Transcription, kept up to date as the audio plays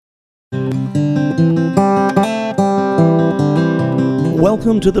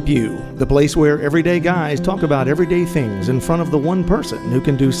Welcome to The Pew, the place where everyday guys talk about everyday things in front of the one person who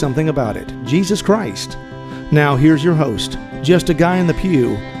can do something about it, Jesus Christ. Now here's your host, just a guy in the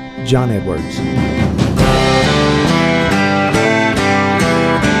pew, John Edwards.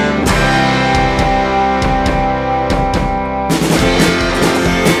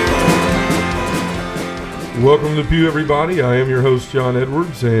 Welcome to The Pew, everybody. I am your host, John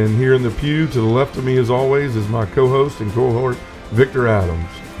Edwards, and here in the pew to the left of me, as always, is my co-host and cohort, Victor Adams.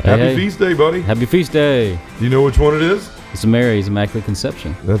 Happy Feast Day, buddy. Happy Feast Day. Do you know which one it is? It's Mary's Immaculate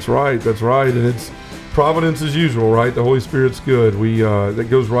Conception. That's right. And it's providence as usual, right? The Holy Spirit's good. That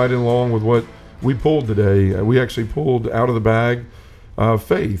goes right along with what we pulled today. We actually pulled out of the bag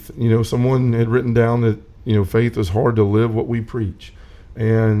faith. Someone had written down that, faith is hard to live what we preach.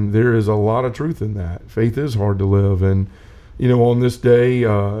 And there is a lot of truth in that. Faith is hard to live. And, on this day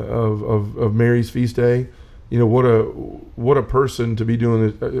of Mary's feast day, what a person to be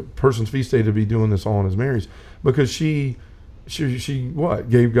doing this, a person's feast day to be doing this on is Mary's, because she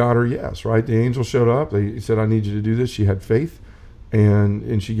gave God her yes, right? The angel showed up. They said, I need you to do this. She had faith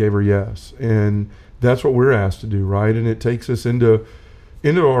and she gave her yes. And that's what we're asked to do, right? And it takes us into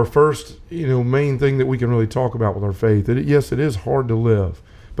our first, main thing that we can really talk about with our faith. Yes, it is hard to live,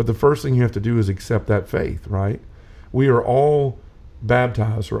 but the first thing you have to do is accept that faith, right? We are all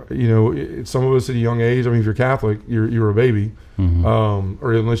baptized, right? Some of us at a young age. I mean, if you're Catholic, you're a baby,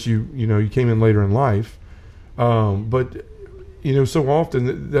 or unless you came in later in life. But so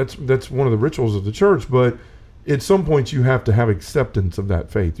often that's one of the rituals of the church. But at some point, you have to have acceptance of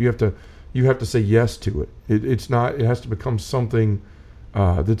that faith. You have to say yes to it. It has to become something.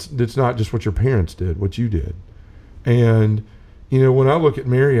 That's not just what your parents did, what you did. And, when I look at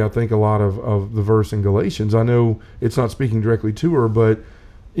Mary, I think a lot of the verse in Galatians. I know it's not speaking directly to her, but,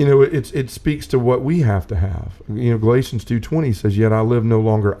 it speaks to what we have to have. Galatians 2:20 says, yet I live no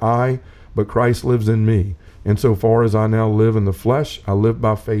longer I, but Christ lives in me. And so far as I now live in the flesh, I live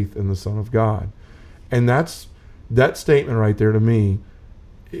by faith in the Son of God. And that statement right there to me,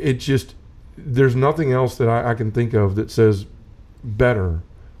 there's nothing else that I can think of that says better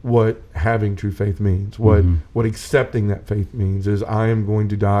what having true faith means. What accepting that faith means is I am going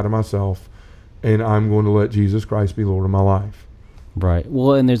to die to myself and I'm going to let Jesus Christ be Lord of my life. Right.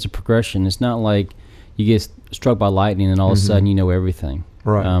 Well, and there's a progression. It's not like you get struck by lightning and all of a sudden you know everything.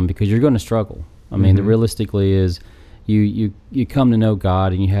 Right. Because you're going to struggle. I mean, realistically is you come to know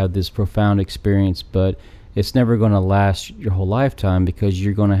God and you have this profound experience, but it's never going to last your whole lifetime, because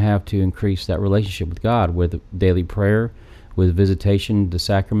you're going to have to increase that relationship with God with daily prayer, with visitation, the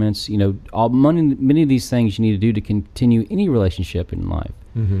sacraments, many of these things you need to do to continue any relationship in life.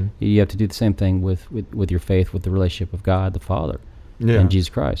 You have to do the same thing with your faith, with the relationship of God, the Father, and Jesus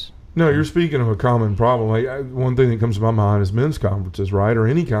Christ. No, you're speaking of a common problem. One thing that comes to my mind is men's conferences, right? Or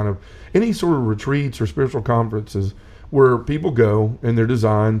any sort of retreats or spiritual conferences where people go and they're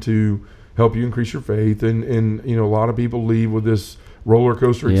designed to help you increase your faith. And a lot of people leave with this roller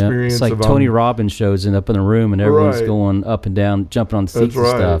coaster experience. It's like Tony Robbins shows up in a room and everyone's going up and down, jumping on seats and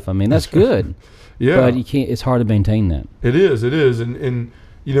stuff. I mean, that's good. But you can't. It's hard to maintain that. It is, and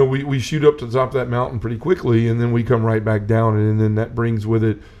we shoot up to the top of that mountain pretty quickly, and then we come right back down, and then that brings with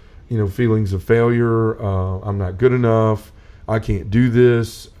it, feelings of failure. I'm not good enough. I can't do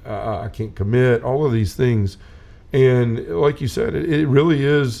this. I can't commit. All of these things, and like you said, it really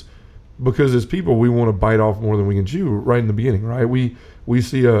is. Because as people, we want to bite off more than we can chew right in the beginning, right? We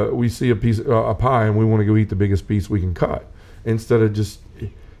see a piece a pie and we want to go eat the biggest piece we can cut, instead of just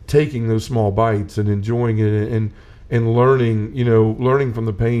taking those small bites and enjoying it and learning from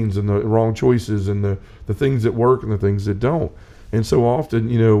the pains and the wrong choices and the things that work and the things that don't. And so often,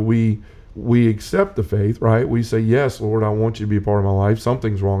 we accept the faith, right? We say, yes, Lord, I want you to be a part of my life.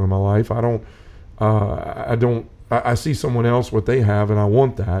 Something's wrong in my life. I see someone else what they have and I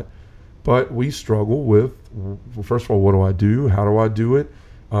want that. But we struggle with, first of all, what do I do? How do I do it?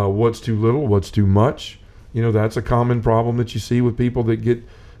 What's too little? What's too much? That's a common problem that you see with people we get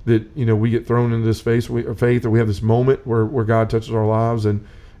thrown into this faith, or we have this moment where God touches our lives, and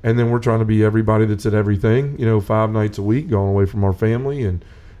then we're trying to be everybody that's at everything, 5 nights a week, going away from our family. And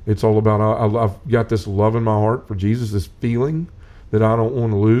it's all about, I've got this love in my heart for Jesus, this feeling that I don't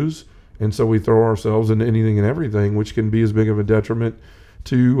want to lose. And so we throw ourselves into anything and everything, which can be as big of a detriment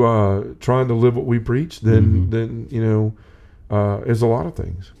to trying to live what we preach than is a lot of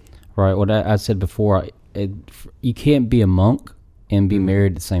things. Right. What I said before, you can't be a monk and be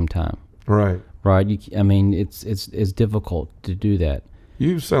married at the same time. Right. Right. It's difficult to do that.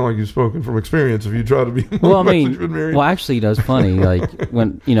 You sound like you've spoken from experience. If you try to be actually, that's funny. Like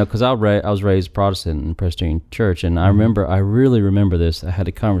when because I was raised Protestant in Presbyterian church, and I really remember this. I had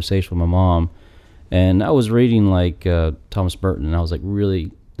a conversation with my mom, and I was reading like Thomas Merton, and I was like,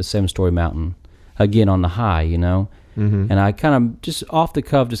 really, the 7-Story Mountain again on the high, and I kind of just off the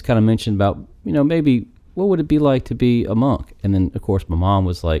cuff just kind of mentioned about maybe what would it be like to be a monk, and then of course my mom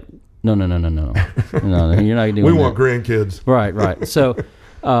was like, No, you're not doing We want grandkids. Right. So,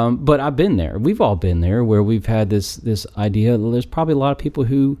 but I've been there. We've all been there where we've had this idea. There's probably a lot of people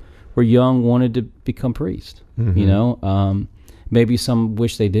who were young, wanted to become priests, maybe some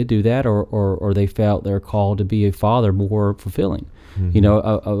wish they did do that, or they felt their call to be a father more fulfilling,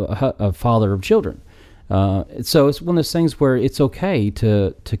 a father of children. So it's one of those things where it's okay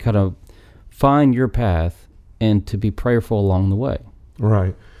to kind of find your path and to be prayerful along the way.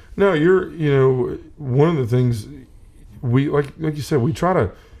 Right. No, one of the things we like you said, we try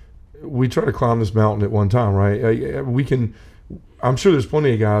to climb this mountain at one time, right? I'm sure there's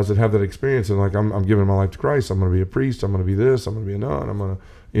plenty of guys that have that experience and like, I'm giving my life to Christ. I'm going to be a priest. I'm going to be this. I'm going to be a nun. I'm going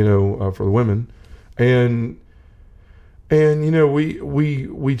to, for the women, and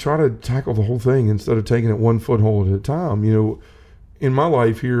we try to tackle the whole thing instead of taking it one foothold at a time. In my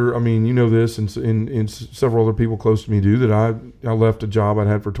life here, I mean, this, and several other people close to me do, that I left a job I'd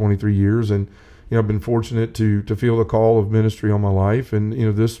had for 23 years, and I've been fortunate to feel the call of ministry on my life, and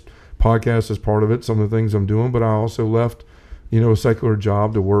this podcast is part of it. Some of the things I'm doing, but I also left, a secular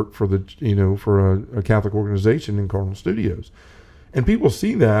job to work for for a Catholic organization in Cardinal Studios, and people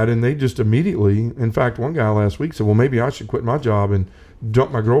see that, and they just immediately. In fact, one guy last week said, "Well, maybe I should quit my job and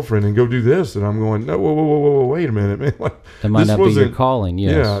dump my girlfriend and go do this," and I'm going, "No, whoa, wait a minute, man! Like, that might not be your calling."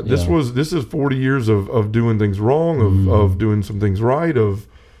 Yes. Yeah, this is 40 years of doing things wrong, of doing some things right, of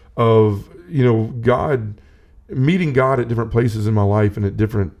God, meeting God at different places in my life and at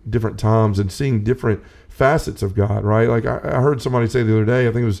different times, and seeing different facets of God. Right? Like I heard somebody say the other day,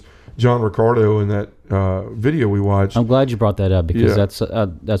 I think it was John Ricardo in that video we watched. I'm glad you brought that up because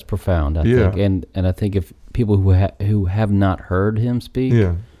that's profound. I think, and I think if people who have not heard him speak,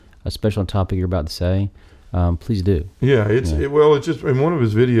 especially on the topic you're about to say, please do. Yeah, it's just in one of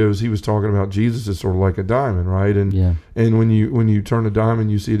his videos he was talking about Jesus is sort of like a diamond, right? And when you turn a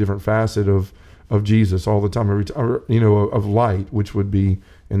diamond, you see a different facet of Jesus all the time. Every time, of light, which would be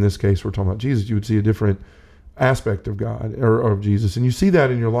in this case we're talking about Jesus. You would see a different aspect of God or of Jesus, and you see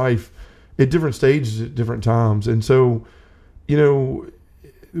that in your life at different stages at different times. And so,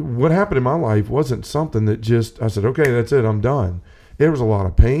 what happened in my life wasn't something that just I said, okay, that's it, I'm done. There was a lot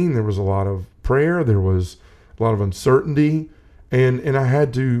of pain, there was a lot of prayer, there was a lot of uncertainty, and I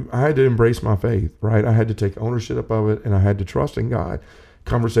had to embrace my faith, right? I had to take ownership of it, and I had to trust in God.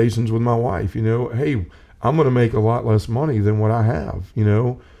 Conversations with my wife, hey, I'm going to make a lot less money than what I have,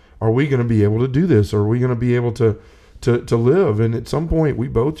 Are we going to be able to do this? Are we going to be able to live? And at some point, we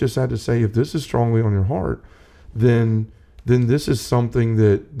both just had to say, if this is strongly on your heart, then this is something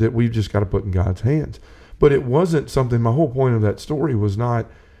that we've just got to put in God's hands. But it wasn't something, my whole point of that story was not,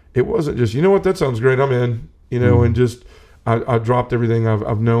 it wasn't just, that sounds great, I'm in, and just, I dropped everything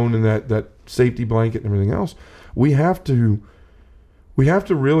I've known and that safety blanket and everything else. We have to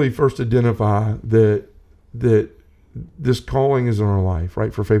really first identify that this calling is in our life,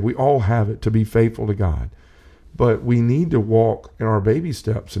 right? For faith. We all have it to be faithful to God, but we need to walk in our baby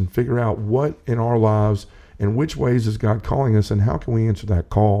steps and figure out what in our lives and which ways is God calling us, and how can we answer that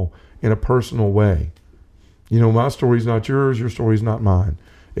call in a personal way. My story's not yours, your story's not mine.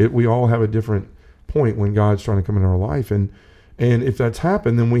 We all have a different point when God's trying to come into our life, and if that's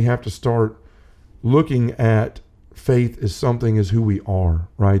happened, then we have to start looking at faith as something as who we are,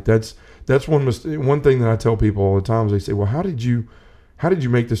 right? That's one thing that I tell people all the time is they say, well, how did you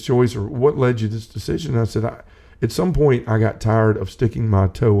make this choice, or what led you to this decision? And I said, at some point I got tired of sticking my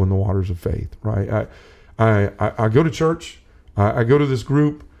toe in the waters of faith, right? I go to church, I go to this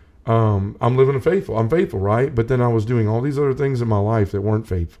group, I'm living I'm faithful, right? But then I was doing all these other things in my life that weren't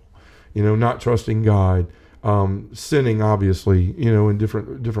faithful, not trusting God, sinning obviously, in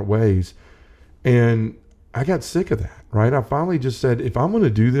different ways. And I got sick of that, right? I finally just said, if I'm going to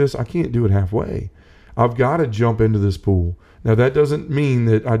do this, I can't do it halfway. I've got to jump into this pool. Now, that doesn't mean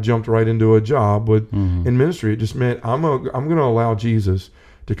that I jumped right into a job in ministry. It just meant I'm going to allow Jesus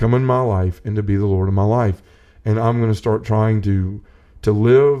to come in my life and to be the Lord of my life. And I'm going to start trying to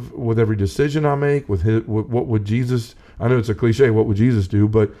live with every decision I make, with what would Jesus, I know it's a cliche, what would Jesus do,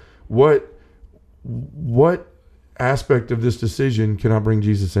 but what aspect of this decision can I bring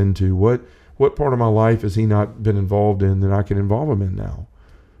Jesus into? What part of my life has he not been involved in that I can involve him in now?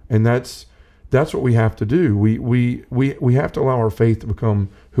 And that's that's what we have to do. We have to allow our faith to become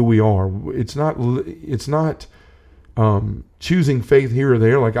who we are. It's not choosing faith here or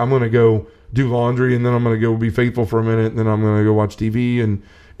there. Like, I'm going to go do laundry and then I'm going to go be faithful for a minute and then I'm going to go watch TV. And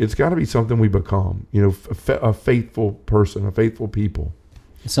it's got to be something we become, a faithful person, a faithful people.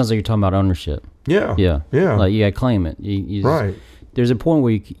 It sounds like you're talking about ownership. Yeah. Like, you got to claim it. You right. There's a point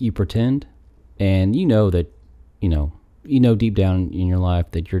where you pretend, and that, deep down in your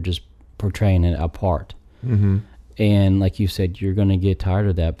life that you're just portraying a part. Mm-hmm. And like you said, you're going to get tired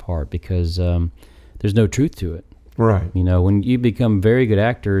of that part because there's no truth to it. Right. When you become very good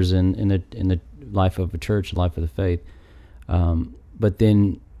actors in the life of a church, life of the faith, but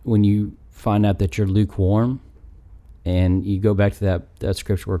then when you find out that you're lukewarm, and you go back to that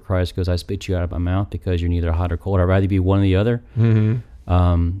scripture where Christ goes, "I spit you out of my mouth because you're neither hot or cold. I'd rather be one or the other."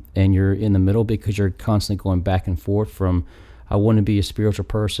 Mm-hmm. And you're in the middle because you're constantly going back and forth from, I want to be a spiritual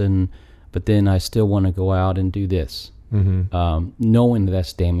person, but then I still want to go out and do this, knowing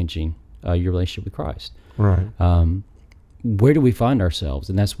that's damaging your relationship with Christ. Right. Where do we find ourselves?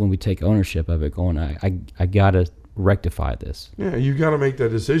 And that's when we take ownership of it, going, I got to rectify this. Yeah, you got to make that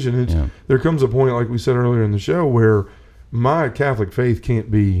decision. There comes a point, like we said earlier in the show, where my Catholic faith can't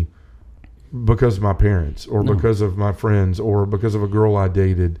be because of my parents or because of my friends or because of a girl I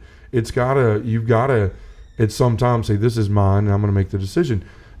dated. You've got to at some time say, this is mine and I'm going to make the decision.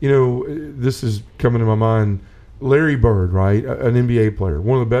 This is coming to my mind. Larry Bird, right? An NBA player,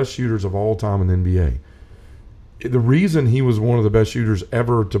 one of the best shooters of all time in the NBA. The reason he was one of the best shooters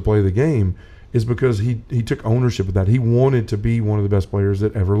ever to play the game is because he took ownership of that. He wanted to be one of the best players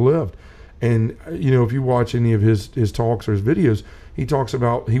that ever lived. And, if you watch any of his talks or his videos, he talks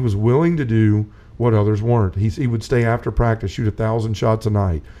about he was willing to do what others weren't. He would stay after practice, shoot 1,000 shots a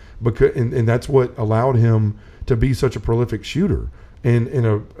night. And that's what allowed him to be such a prolific shooter and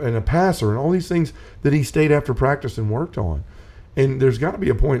a passer and all these things that he stayed after practice and worked on. And there's got to be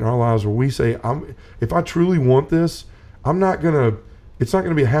a point in our lives where we say, if I truly want this, it's not going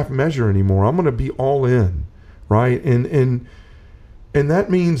to be a half measure anymore. I'm going to be all in, right? And that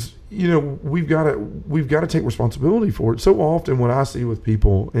means, we've got to take responsibility for it. So often what I see with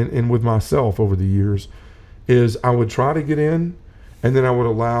people and with myself over the years is I would try to get in and then I would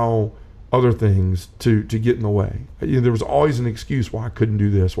allow other things to get in the way. There was always an excuse why I couldn't do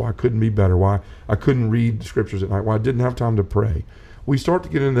this, why I couldn't be better, why I couldn't read the scriptures at night, why I didn't have time to pray. We start to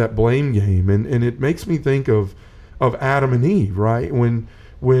get into that blame game, and it makes me think of Adam and Eve, right? When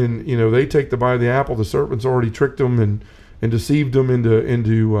they take the bite of the apple, the serpent's already tricked them and deceived them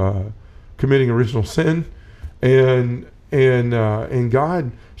into committing original sin, and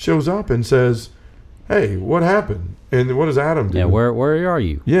God shows up and says, "Hey, what happened?" And what does Adam do? Yeah, where are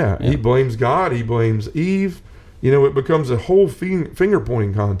you? Yeah, he blames God. He blames Eve. It becomes a whole finger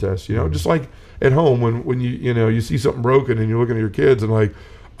pointing contest. Just like at home when you see something broken and you're looking at your kids and like,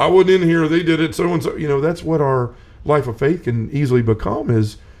 I wasn't in here. They did it. So and so. That's what our life of faith can easily become.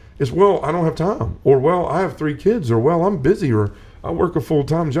 Is well, I don't have time, or well, I have 3 kids, or well, I'm busy, or I work a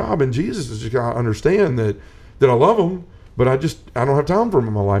full-time job. And Jesus has just got to understand that I love them, but I don't have time for them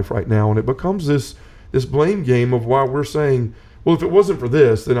in my life right now. And it becomes this blame game of why we're saying, well, if it wasn't for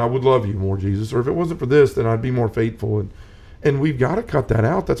this, then I would love you more, Jesus. Or if it wasn't for this, then I'd be more faithful. And we've got to cut that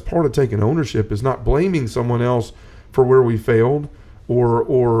out. That's part of taking ownership, is not blaming someone else for where we failed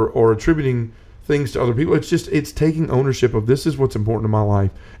or attributing things to other people. It's taking ownership of, this is what's important in my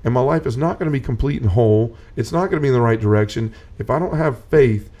life. And my life is not going to be complete and whole. It's not going to be in the right direction if I don't have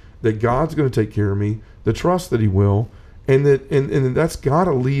faith that God's going to take care of me, the trust that he will, and that's got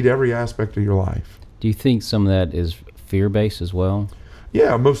to lead every aspect of your life. Do you think some of that is fear-based as well?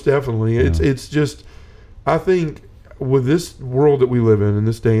 Yeah, most definitely. Yeah. It's just, I think with this world that we live in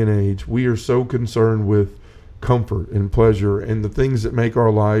this day and age, we are so concerned with comfort and pleasure and the things that make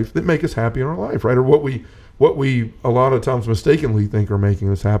our life, that make us happy in our life, right? Or what we a lot of times mistakenly think are making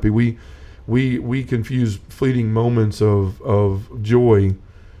us happy. We confuse fleeting moments of joy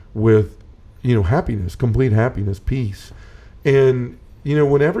with, happiness, complete happiness, peace. And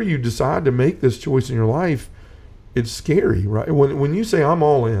whenever you decide to make this choice in your life, it's scary, right? When you say, I'm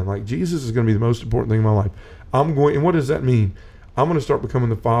all in, like Jesus is going to be the most important thing in my life, and what does that mean? I'm going to start becoming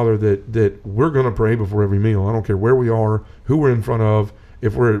the father that we're going to pray before every meal. I don't care where we are, who we're in front of.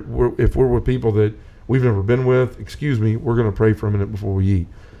 If we're with people that we've never been with, we're going to pray for a minute before we eat.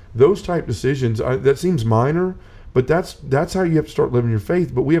 Those type decisions, that seems minor, but that's how you have to start living your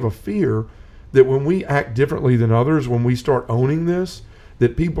faith. But we have a fear that when we act differently than others, when we start owning this,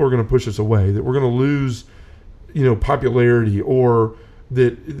 that people are going to push us away, that we're going to lose, popularity, or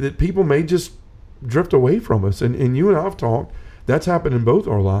that people may just drift away from us. And you and I have talked that's happened in both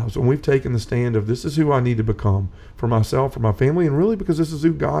our lives when we've taken the stand of this is who I need to become for myself, for my family, and really because this is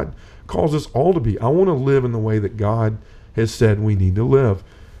who God calls us all to be. I want to live in the way that God has said we need to live.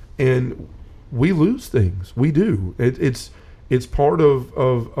 And we lose things. We do. It's part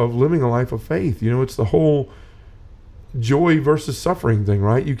of living a life of faith. It's the whole joy versus suffering thing,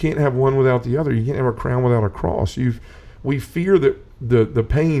 right? You can't have one without the other. You can't have a crown without a cross. We fear that the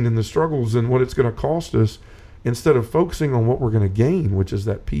pain and the struggles and what it's going to cost us instead of focusing on what we're going to gain, which is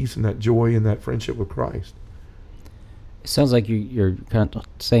that peace and that joy and that friendship with Christ. It sounds like you're kind of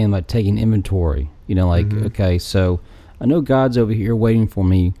saying like taking inventory, okay, so I know God's over here waiting for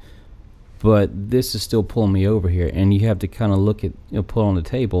me, but this is still pulling me over here. And you have to kind of look at, put on the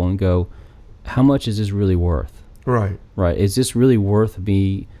table and go, how much is this really worth? Right. Right. Is this really worth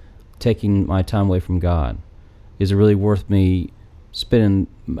me taking my time away from God? Is it really worth me spending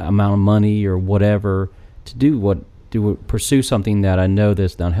amount of money or whatever to pursue something that I know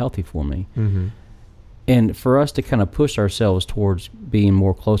that's not healthy for me? Mm-hmm. And for us to kind of push ourselves towards being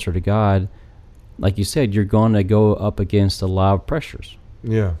more closer to God, like you said, you're going to go up against a lot of pressures.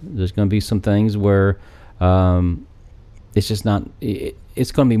 Yeah. There's going to be some things where it's just not,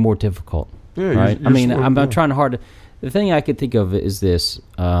 it's going to be more difficult. Yeah, right? I'm trying hard to, the thing I could think of is this,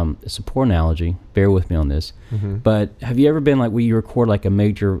 it's a poor analogy, bear with me on this, mm-hmm. but have you ever been like where you record like a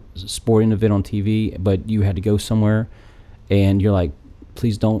major sporting event on TV, but you had to go somewhere and you're like, I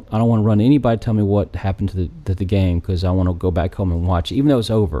don't want to run anybody tell me what happened to the game because I want to go back home and watch it, even though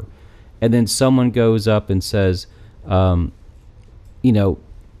it's over. And then someone goes up and says, oh,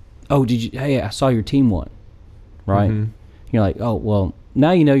 hey, I saw your team won, right? Mm-hmm. You're like, oh, well,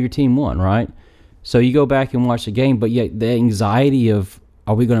 now you know your team won, right? So you go back and watch the game, but yet the anxiety of,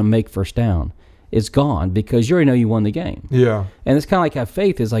 are we going to make first down, is gone because you already know you won the game. Yeah. And it's kind of like how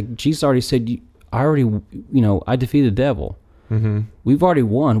faith is like, Jesus already said, I defeated the devil. Mm-hmm. We've already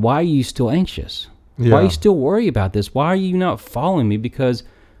won. Why are you still anxious? Yeah. Why are you still worried about this? Why are you not following me? Because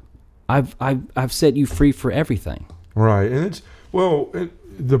I've set you free for everything. Right. And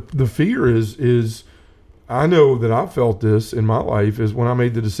the fear is I know that I felt this in my life is when I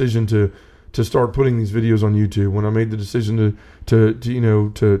made the decision to start putting these videos on YouTube, when I made the decision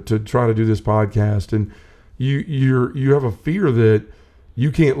to try to do this podcast, and you have a fear that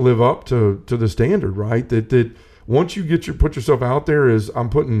you can't live up to the standard, right? That once you put yourself out there, I'm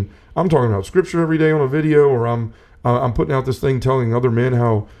talking about scripture every day on a video, or I'm putting out this thing telling other men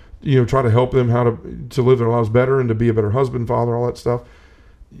how, try to help them how to live their lives better and to be a better husband, father, all that stuff.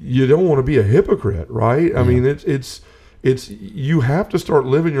 You don't want to be a hypocrite, right? I mean, it's you have to start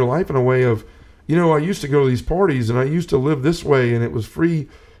living your life in a way of, I used to go to these parties and I used to live this way and it was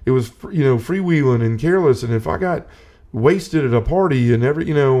freewheeling and careless. And if I got wasted at a party and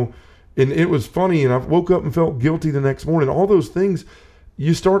and it was funny and I woke up and felt guilty the next morning, all those things,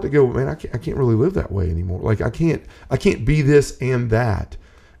 you start to go, man, I can't really live that way anymore. Like I can't be this and that.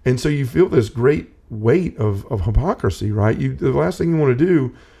 And so you feel this great weight of hypocrisy, right? The last thing you want to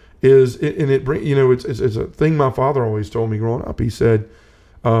do is, it's a thing my father always told me growing up. He said,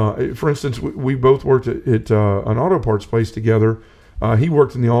 for instance, we both worked at an auto parts place together. He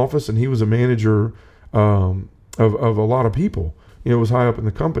worked in the office and he was a manager of a lot of people. It was high up in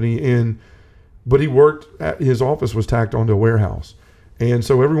the company, but he worked his office was tacked onto a warehouse. And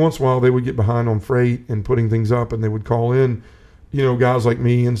so every once in a while they would get behind on freight and putting things up, and they would call in, guys like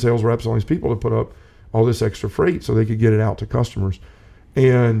me and sales reps, all these people to put up all this extra freight so they could get it out to customers.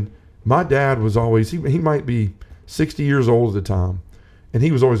 And my dad was always, he might be 60 years old at the time, and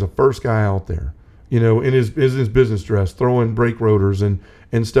he was always the first guy out there, in his business dress, throwing brake rotors and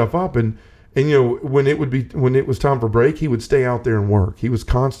stuff up. And when it was time for break, he would stay out there and work. He was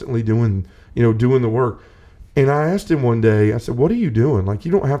constantly doing the work. And I asked him one day, I said, what are you doing? Like,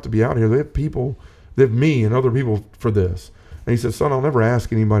 you don't have to be out here. They have me and other people for this. And he said, son, I'll never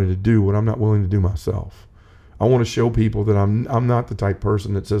ask anybody to do what I'm not willing to do myself. I want to show people that I'm not the type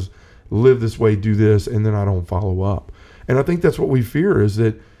person that says, live this way, do this, and then I don't follow up. And I think that's what we fear is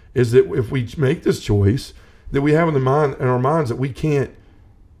that if we make this choice, that we have in our minds that we can't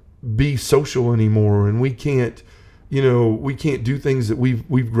be social anymore, and we can't do things that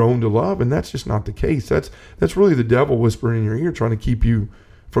we've grown to love, and that's just not the case. That's really the devil whispering in your ear, trying to keep you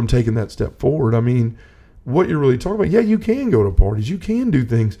from taking that step forward. I mean, what you're really talking about, yeah, you can go to parties, you can do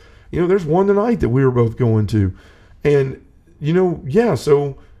things. There's one tonight that we were both going to, and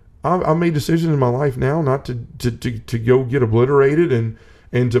so I made decisions in my life now not to go get obliterated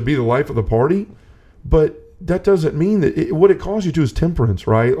and to be the life of the party, but that doesn't mean that what it calls you to is temperance,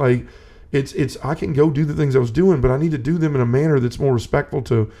 right? Like it's I can go do the things I was doing, but I need to do them in a manner that's more respectful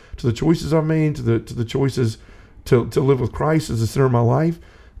to the choices I've made, to the choices to live with Christ as the center of my life.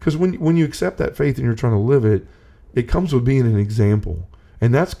 Because when you accept that faith and you're trying to live it, it comes with being an example.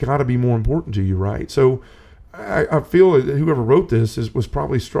 And that's got to be more important to you, right? So I feel that whoever wrote this was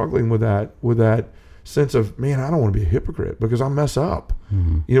probably struggling with that sense of, man, I don't want to be a hypocrite because I mess up.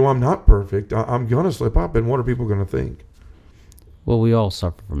 Mm-hmm. I'm not perfect. I'm going to slip up, and what are people going to think? Well, we all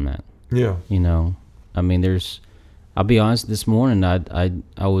suffer from that. Yeah. I mean, I'll be honest, this morning I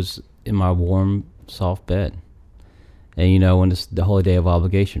was in my warm, soft bed. And, when it's the holy day of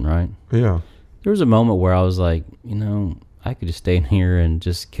obligation, right? Yeah. There was a moment where I was like, I could just stay in here and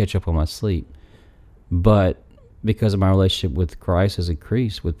just catch up on my sleep. But because of my relationship with Christ has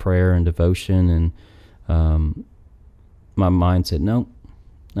increased with prayer and devotion, and my mind said, no,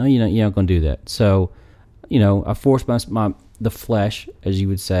 you're not going to do that. So, I forced the flesh, as you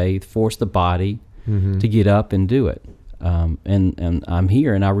would say, forced the body to get up and do it. And I'm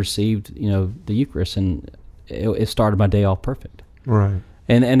here, and I received, the Eucharist, and it started my day off perfect. Right.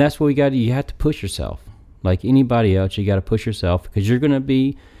 And that's what we got to do. You have to push yourself. Like anybody else, you got to push yourself because you're going to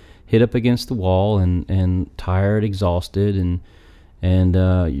be hit up against the wall and tired, exhausted, and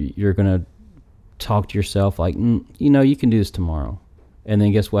you're going to talk to yourself like, you can do this tomorrow. And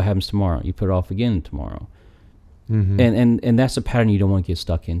then guess what happens tomorrow? You put it off again tomorrow. Mm-hmm. And that's a pattern you don't want to get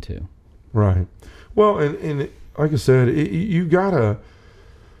stuck into. Right. Well, and like I said, you got to,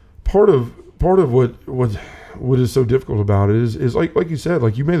 part of what is so difficult about it is like you said,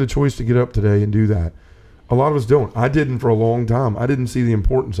 like you made the choice to get up today and do that. A lot of us don't. I didn't for a long time. I didn't see the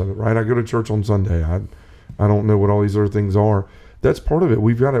importance of it, right? I go to church on Sunday. I don't know what all these other things are. That's part of it.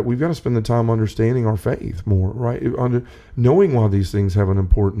 We've got to spend the time understanding our faith more, right? Knowing why these things have an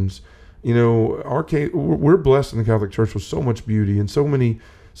importance. We're blessed in the Catholic Church with so much beauty and so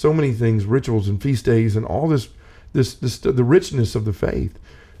many things, rituals and feast days and all this the richness of the faith.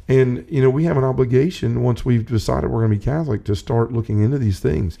 And, we have an obligation once we've decided we're going to be Catholic to start looking into these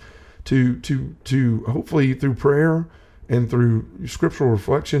things, to hopefully through prayer and through scriptural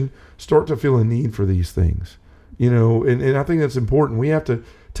reflection, start to feel a need for these things, and I think that's important. We have to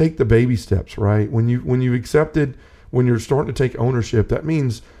take the baby steps, right? When you accepted, when you're starting to take ownership, that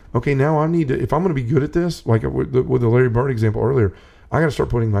means, okay, now I need to, if I'm going to be good at this, like with the Larry Bird example earlier, I got to start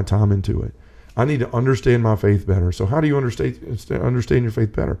putting my time into it. I need to understand my faith better. So how do you understand your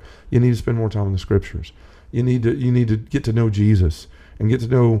faith better? You need to spend more time in the scriptures. You need to get to know Jesus and get to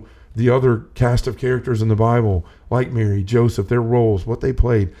know the other cast of characters in the Bible, like Mary, Joseph, their roles, what they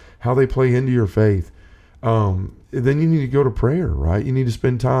played, how they play into your faith. Then you need to go to prayer, right? You need to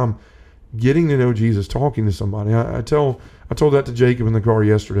spend time getting to know Jesus, talking to somebody. I told that to Jacob in the car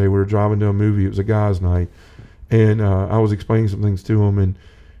yesterday. We were driving to a movie. It was a guy's night, and I was explaining some things to him,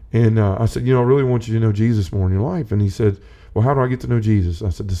 and I said, I really want you to know Jesus more in your life. And he said, well, how do I get to know Jesus? I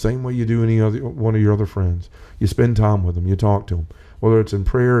said, the same way you do any other one of your other friends. You spend time with them. You talk to them, whether it's in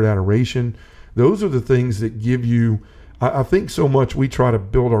prayer and adoration. Those are the things that give you. I think so much we try to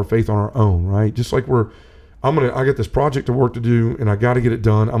build our faith on our own, right? Just like I got this project of work to do, and I got to get it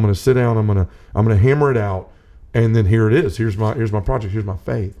done. I'm going to sit down. I'm going to hammer it out, and then here it is. Here's my project. Here's my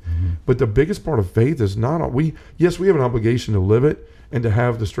faith. Mm-hmm. But the biggest part of faith is not we have an obligation to live it and to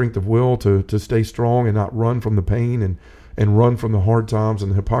have the strength of will to stay strong and not run from the pain and run from the hard times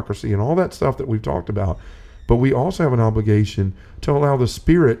and the hypocrisy and all that stuff that we've talked about. But we also have an obligation to allow the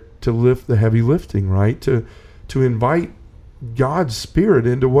Spirit to lift the heavy lifting, right? To invite God's Spirit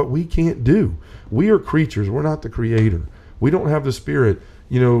into what we can't do. We are creatures. We're not the Creator. We don't have the Spirit,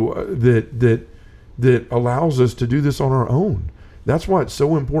 that allows us to do this on our own. That's why it's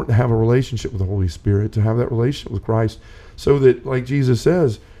so important to have a relationship with the Holy Spirit, to have that relationship with Christ, so that, like Jesus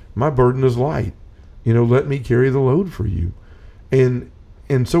says, my burden is light. Let me carry the load for you. And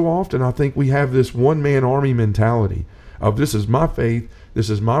so often I think we have this one-man army mentality of, this is my faith, this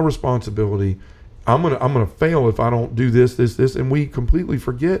is my responsibility. I'm gonna fail if I don't do this, and we completely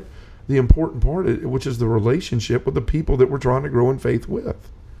forget the important part, which is the relationship with the people that we're trying to grow in faith with.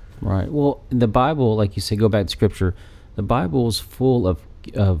 Right. Well, the Bible, like you say, go back to Scripture. The Bible is full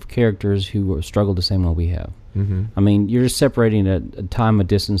of characters who struggle the same way we have. Mm-hmm. I mean, you're just separating a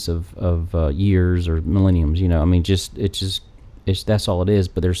distance of years or millenniums. I mean, it's that's all it is.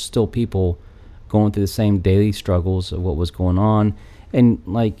 But there's still people going through the same daily struggles of what was going on, and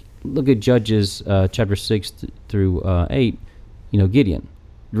like look at Judges chapter 6 through 8. Gideon,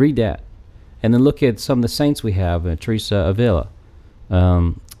 read that, and then look at some of the saints we have, Teresa Avila,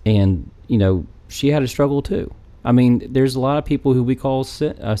 and she had a struggle too. I mean, there's a lot of people who we call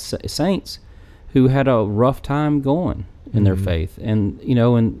saints who had a rough time going in their faith, and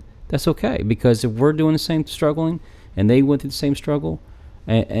and that's okay, because if we're doing the same struggling and they went through the same struggle,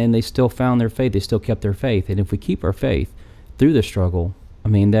 and they still found their faith. They still kept their faith. And if we keep our faith through the struggle, I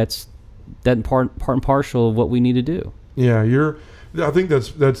mean, that's part and parcel of what we need to do. Yeah, I think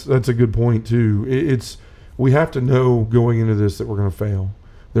that's a good point too. We have to know going into this that we're going to fail,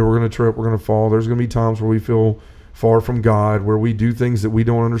 that we're going to trip, we're going to fall. There's going to be times where we feel far from God, where we do things that we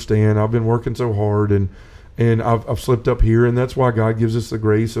don't understand. I've been working so hard, and I've slipped up here, and that's why God gives us the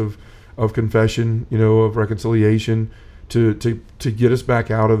grace of confession, of reconciliation, to get us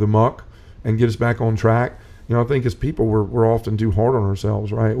back out of the muck and get us back on track. I think as people, we're often too hard on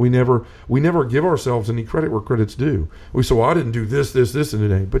ourselves, right? We never give ourselves any credit where credit's due. We say, well, I didn't do this in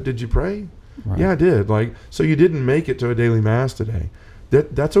today, but did you pray? Right. Yeah, I did. So you didn't make it to a daily mass today.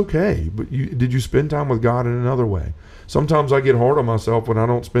 That's okay. But did you spend time with God in another way? Sometimes I get hard on myself when I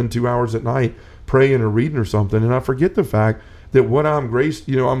don't spend 2 hours at night praying or reading or something, and I forget the fact that what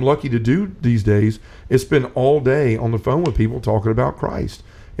I'm lucky to do these days is spend all day on the phone with people talking about Christ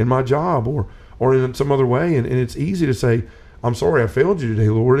in my job or in some other way. And it's easy to say, I'm sorry I failed you today,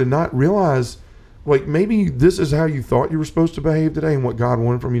 Lord, and not realize, maybe this is how you thought you were supposed to behave today and what God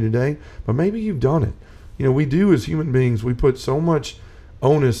wanted from you today, but maybe you've done it. We do as human beings, we put so much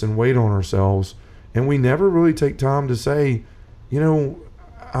onus and weight on ourselves, and we never really take time to say, I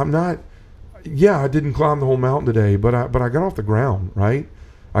didn't climb the whole mountain today, but I got off the ground, right?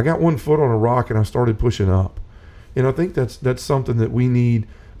 I got one foot on a rock and I started pushing up. And I think that's something that we need,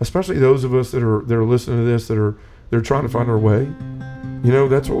 especially those of us that are listening to this, they're trying to find our way.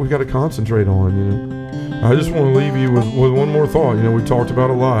 That's what we've got to concentrate on. I just want to leave you with one more thought. We talked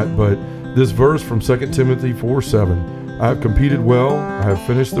about a lot, but this verse from 2 Timothy 4:7, I have competed well, I have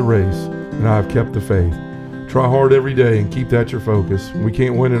finished the race, and I have kept the faith. Try hard every day and keep that your focus. We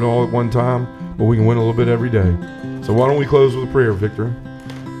can't win it all at one time, but we can win a little bit every day. So why don't we close with a prayer, Victor?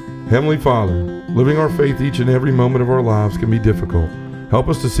 Heavenly Father, living our faith each and every moment of our lives can be difficult. Help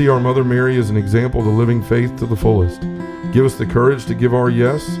us to see our Mother Mary as an example to living faith to the fullest. Give us the courage to give our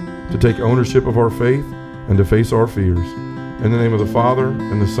yes, to take ownership of our faith, and to face our fears. In the name of the Father,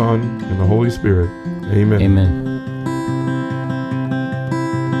 and the Son, and the Holy Spirit. Amen. Amen.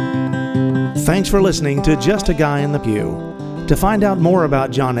 Thanks for listening to Just a Guy in the Pew. To find out more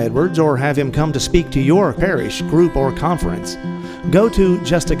about John Edwards or have him come to speak to your parish, group, or conference, go to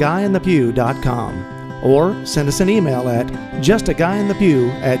justaguyinthepew.com or send us an email at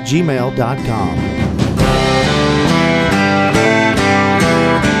justaguyinthepew@gmail.com.